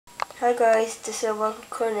Hi guys, this is Welcome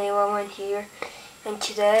Cornell here, and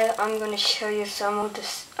today I'm going to show you some of the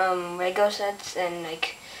Lego sets and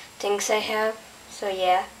like things I have. So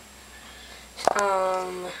yeah,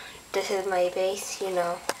 this is my base.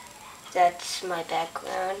 That's my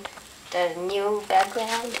background, the new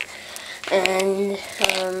background, and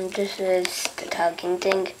this is the talking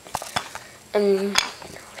thing.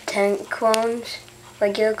 10 clones,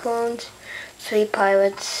 regular clones, 3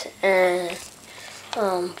 pilots, and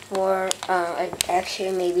four,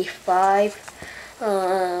 actually maybe 5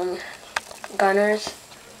 gunners,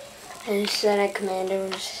 and Senate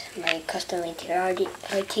commanders, my custom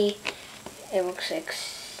RT. It looks like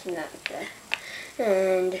it's not good.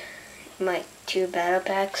 And my 2 battle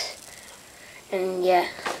packs. And yeah,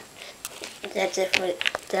 that's it for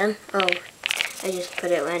them. Oh, I just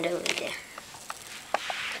put it randomly there.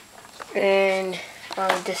 And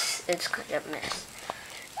this is kind of a mess.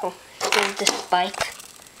 Oh, here's this bike.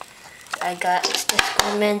 I got this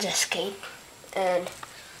Gunman's Escape and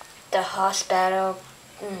the Hoss Battle,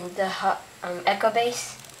 the Echo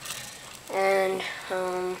Base, and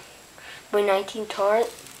B-19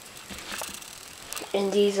 turret.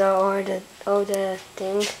 And these are all the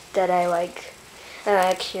things that I like. I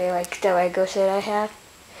actually like the Lego set I have.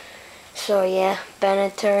 So yeah,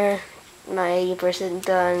 Benator, my 80%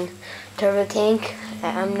 done turbo tank.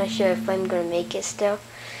 I'm not sure if I'm gonna make it still.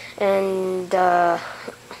 And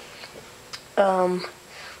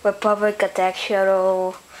Republic Attack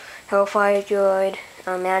Shuttle, Hellfire Droid,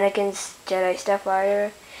 Anakin's Jedi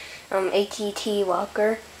Starfighter, ATT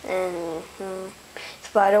Walker, and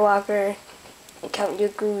Spider Walker, Count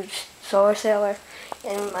Dooku's Solar Sailor,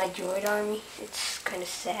 and my droid army. It's kind of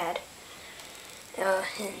sad. And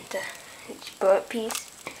it's bullet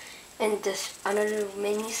piece, and this another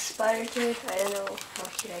mini spider thing. I don't know how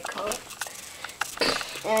should I call it.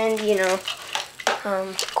 And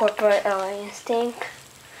corporate alliance tank.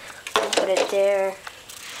 I'll put it there.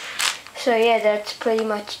 So yeah, that's pretty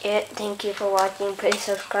much it. Thank you for watching. Please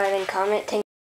subscribe and comment.